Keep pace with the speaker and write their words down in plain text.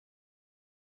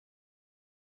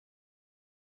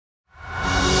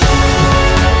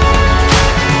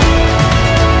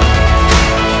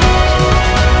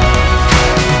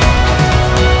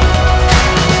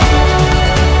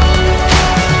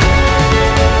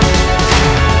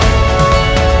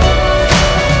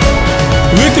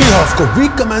Weekly Horoscope,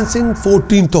 week commencing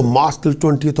 14th of March till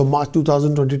 20th of March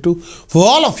 2022 for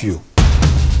all of you.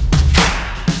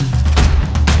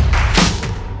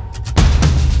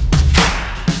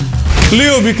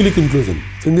 Leo weekly conclusion.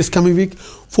 In this coming week,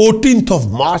 14th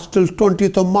of March till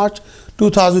 20th of March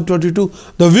 2022,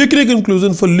 the weekly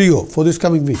conclusion for Leo for this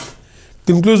coming week.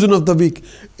 Conclusion of the week.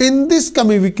 In this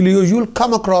coming week, Leo, you will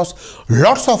come across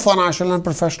lots of financial and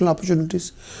professional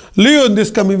opportunities. Leo, in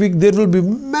this coming week, there will be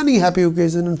many happy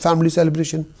occasions and family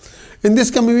celebration. In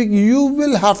this coming week, you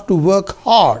will have to work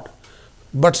hard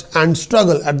and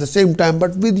struggle at the same time,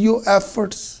 but with your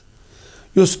efforts,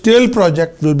 your stale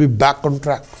project will be back on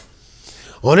track.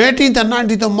 On 18th and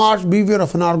 19th of March, beware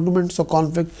of an argument or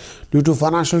conflict due to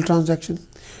financial transaction.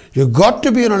 You got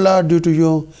to be on alert due to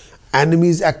your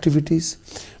enemies' activities.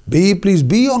 Please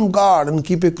be on guard and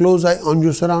keep a close eye on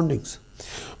your surroundings.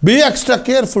 Be extra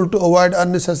careful to avoid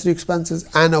unnecessary expenses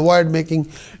and avoid making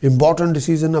important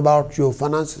decisions about your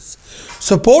finances.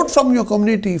 Support from your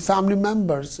community, family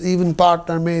members, even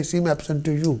partner may seem absent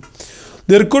to you.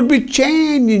 There could be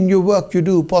change in your work you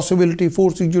do, possibility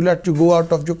forcing you let you go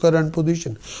out of your current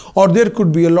position, or there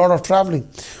could be a lot of traveling,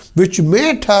 which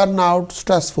may turn out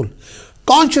stressful.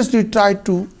 Consciously try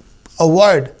to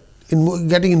avoid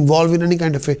getting involved in any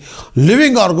kind of a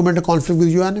living argument or conflict with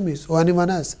your enemies or anyone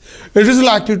else. It is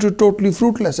likely to be totally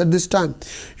fruitless at this time.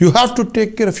 You have to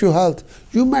take care of your health.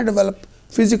 You may develop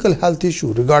physical health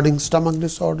issues regarding stomach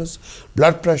disorders,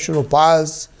 blood pressure or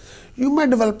piles. You may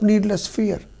develop needless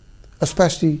fear,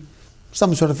 especially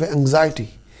some sort of anxiety,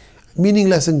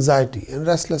 meaningless anxiety and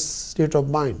restless state of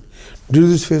mind during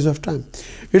this phase of time.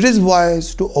 It is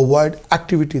wise to avoid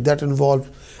activity that involves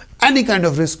any kind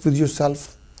of risk with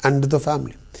yourself and the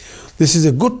family. This is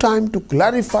a good time to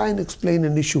clarify and explain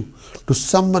an issue to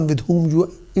someone with whom you are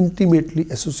intimately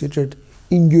associated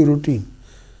in your routine.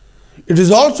 It is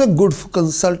also good for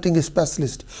consulting a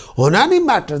specialist on any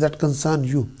matter that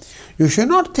concerns you. You should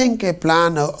not think a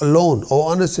plan alone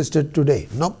or unassisted today.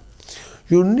 No.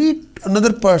 You need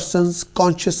another person's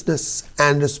consciousness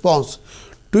and response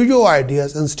to your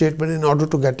ideas and statement in order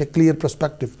to get a clear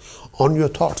perspective on your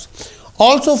thoughts.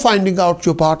 Also, finding out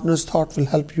your partner's thought will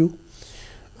help you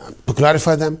to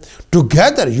clarify them.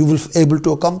 Together, you will be able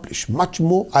to accomplish much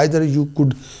more either you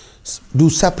could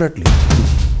do separately.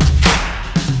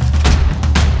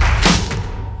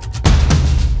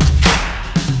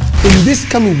 In this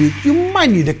coming week, you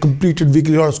might need a completed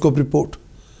weekly horoscope report.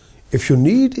 If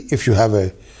you have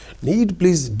a need,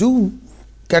 please do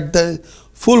get the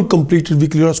full completed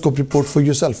weekly horoscope report for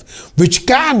yourself, which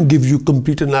can give you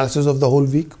complete analysis of the whole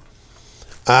week.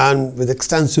 And with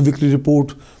extensive weekly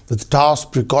report with tasks,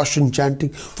 precaution, chanting.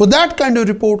 For that kind of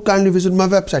report, kindly visit my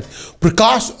website,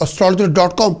 Prakash,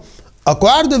 astrologer.com.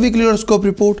 Acquire the weekly horoscope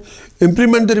report,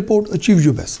 implement the report, achieve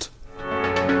your best.